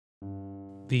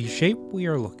The shape we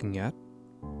are looking at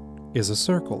is a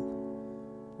circle,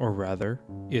 or rather,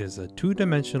 it is a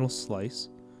two-dimensional slice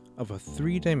of a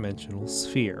three-dimensional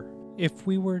sphere. If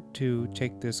we were to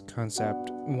take this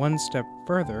concept one step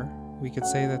further, we could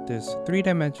say that this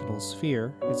three-dimensional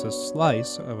sphere is a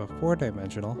slice of a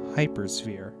four-dimensional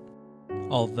hypersphere.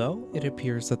 Although it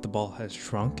appears that the ball has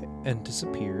shrunk and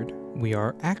disappeared, we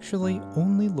are actually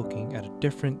only looking at a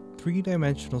different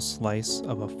three-dimensional slice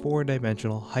of a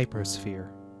four-dimensional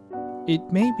hypersphere.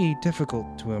 It may be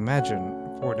difficult to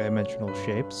imagine four-dimensional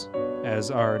shapes,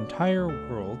 as our entire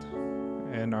world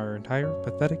and our entire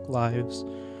pathetic lives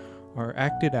are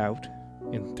acted out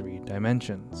in 3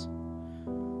 dimensions.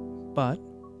 But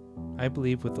I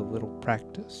believe with a little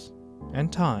practice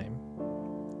and time,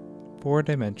 4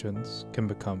 dimensions can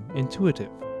become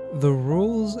intuitive. The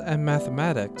rules and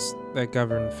mathematics that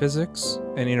govern physics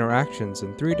and interactions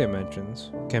in 3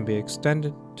 dimensions can be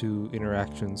extended to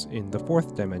interactions in the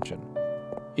 4th dimension.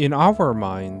 In our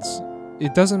minds,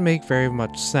 it doesn't make very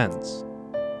much sense,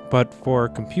 but for a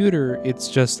computer, it's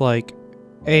just like,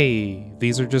 hey,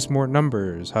 these are just more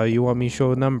numbers. How you want me to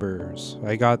show numbers?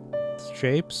 I got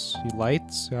shapes,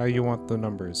 lights, how you want the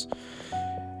numbers?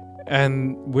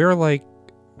 And we're like,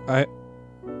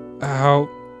 how,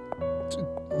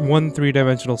 one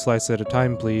 3-dimensional slice at a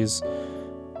time, please.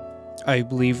 I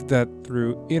believe that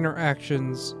through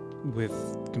interactions with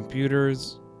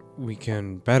computers, we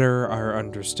can better our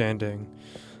understanding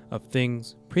of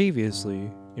things previously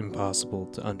impossible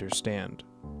to understand.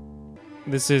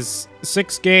 This is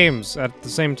 6 games at the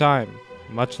same time,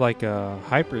 much like a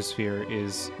hypersphere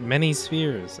is many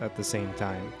spheres at the same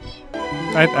time.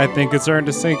 I think it's starting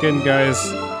to sink in, guys.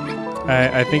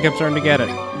 I think I'm starting to get it.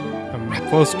 I'm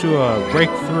close to a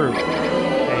breakthrough,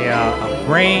 a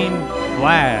brain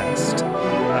blast,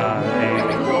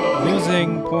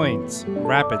 losing points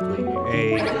rapidly.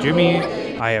 Jimmy,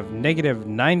 I have negative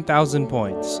 9,000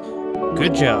 points.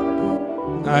 Good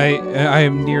job. I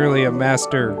am nearly a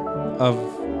master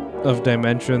of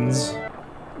dimensions.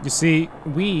 You see,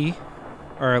 we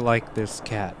are like this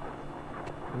cat.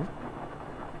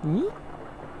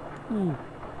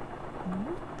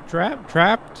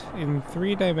 Trapped in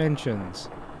 3 dimensions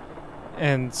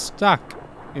and stuck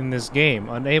in this game,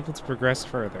 unable to progress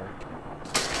further.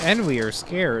 And we are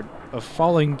scared of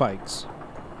falling bikes.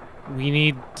 We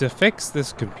need to fix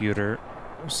this computer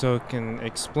so it can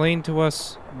explain to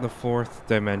us the 4th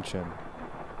dimension.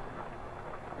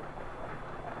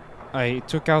 I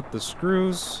took out the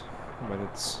screws, but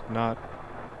it's not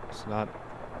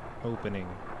opening.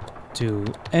 To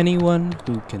anyone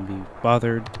who can be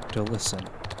bothered to listen,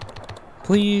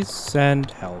 please send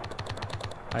help.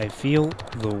 I feel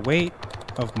the weight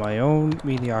of my own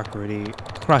mediocrity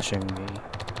crushing me.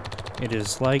 It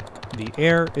is like the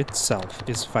air itself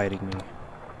is fighting me.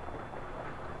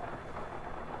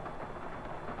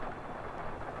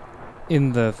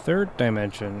 In the 3rd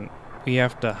dimension, we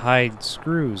have to hide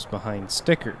screws behind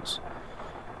stickers.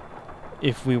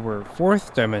 If we were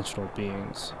 4th dimensional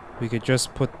beings, we could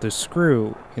just put the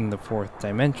screw in the 4th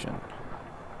dimension.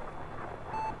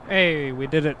 Hey, we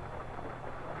did it.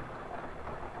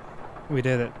 We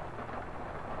did it.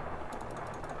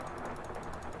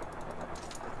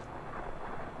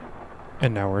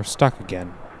 And now we're stuck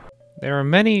again. There are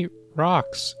many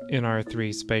rocks in our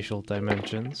 3 spatial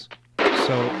dimensions,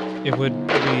 so it would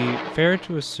be fair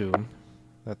to assume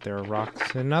that there are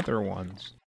rocks in other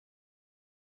ones.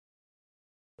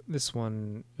 This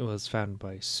one was found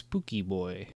by Spooky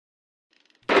Boy.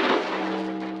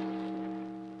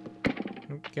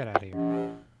 Get out of here.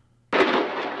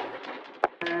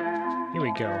 Here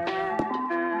we go.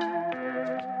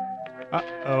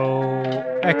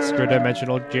 Uh-oh, extra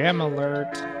dimensional jam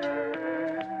alert.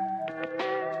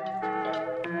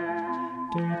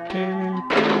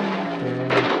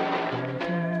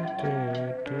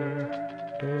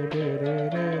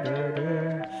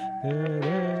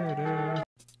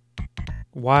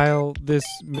 While this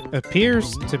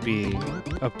appears to be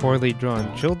a poorly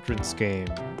drawn children's game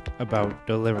about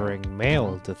delivering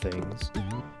mail to things,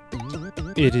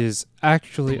 it is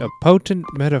actually a potent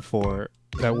metaphor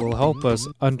that will help us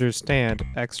understand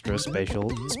extra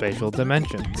spatial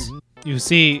dimensions. You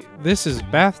see, this is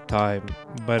bath time,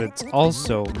 but it's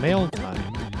also mail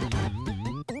time.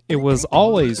 It was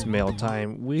always mail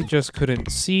time, we just couldn't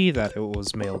see that it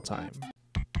was mail time.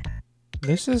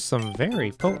 This is some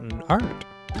very potent art.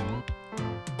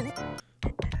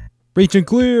 Reach and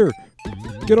clear!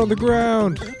 Get on the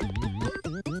ground!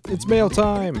 It's mail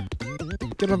time!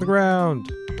 Get on the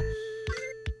ground!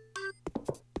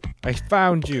 I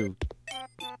found you!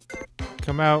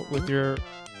 Come out with your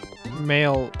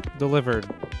mail delivered.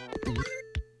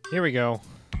 Here we go.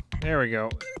 There we go.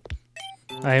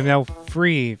 I am now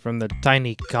free from the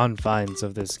tiny confines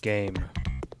of this game.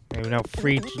 I am now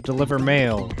free to deliver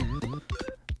mail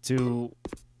to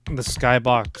the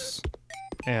skybox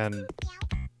and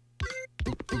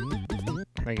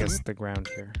I guess the ground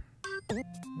here.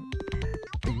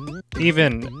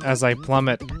 Even as I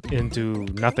plummet into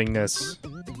nothingness,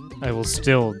 I will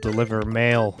still deliver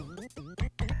mail.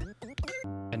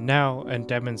 And now a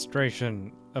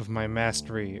demonstration of my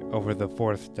mastery over the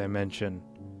fourth dimension.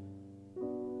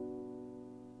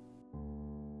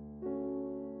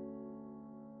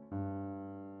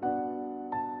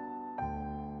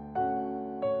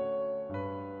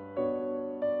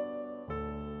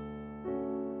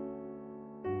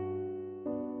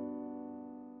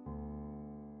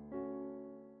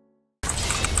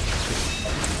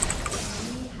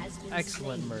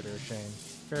 Excellent murder, Shane.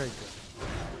 Very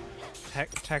good.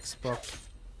 Textbook.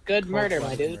 Good murder,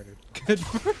 my dude. Good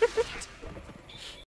murder.